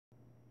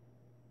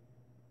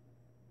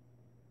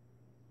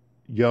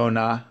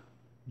Jonah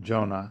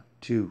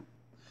 2.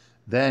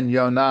 Then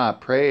Jonah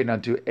prayed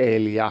unto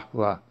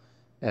HalleluYAH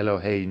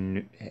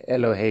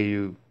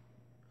Eloheinu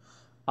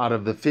out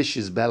of the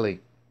fish's belly,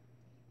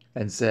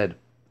 and said,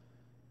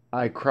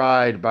 I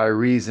cried by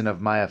reason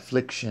of my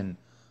affliction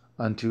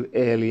unto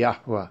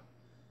HalleluYAH,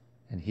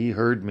 and he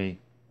heard me.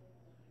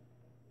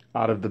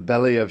 Out of the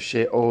belly of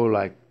Sheol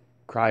I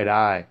cried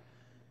I,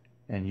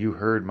 and you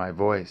heard my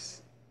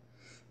voice.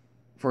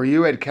 For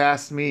you had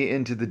cast me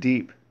into the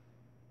deep,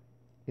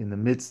 in the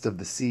midst of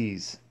the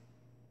seas,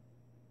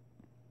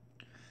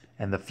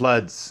 and the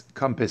floods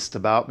compassed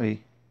about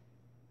me.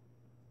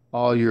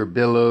 All your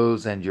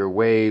billows and your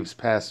waves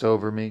passed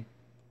over me.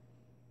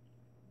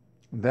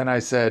 Then I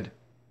said,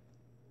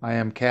 I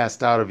am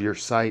cast out of your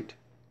sight.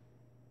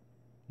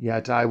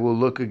 Yet I will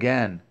look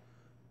again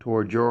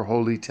toward your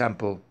holy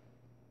temple.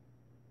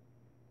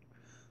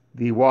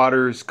 The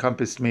waters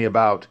compassed me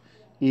about,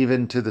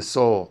 even to the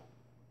soul.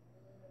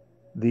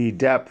 The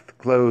depth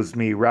closed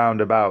me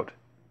round about.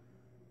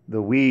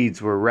 The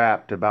weeds were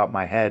wrapped about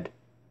my head.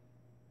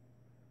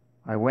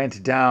 I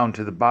went down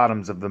to the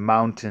bottoms of the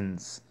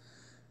mountains.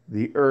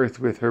 The earth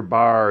with her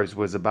bars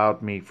was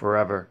about me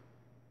forever.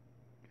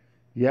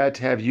 Yet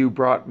have you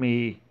brought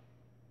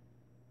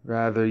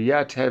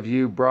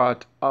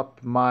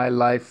up my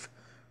life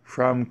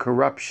from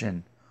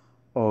corruption,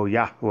 O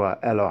Yahweh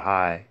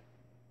Elohai.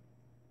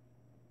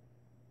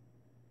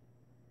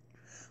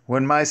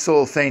 When my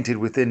soul fainted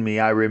within me,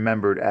 I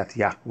remembered at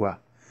Yahweh,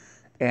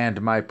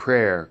 and my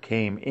prayer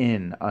came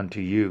in unto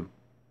you,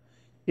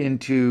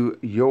 into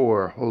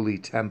your holy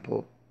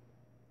temple.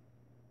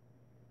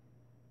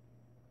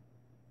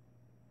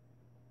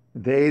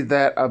 They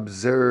that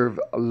observe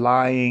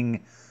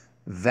lying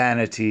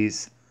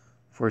vanities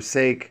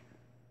forsake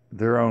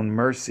their own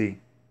mercy,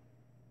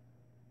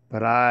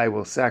 but I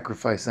will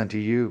sacrifice unto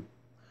you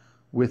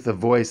with the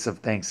voice of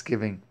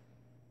thanksgiving.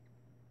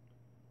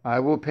 I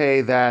will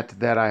pay that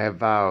I have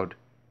vowed.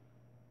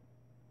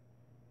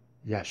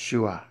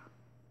 Yeshua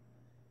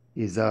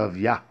is of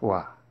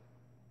Yahweh.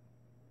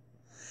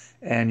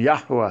 And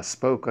Yahweh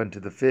spoke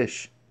unto the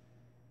fish,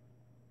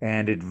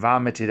 and it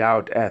vomited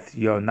out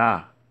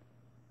Jonah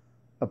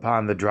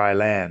upon the dry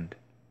land.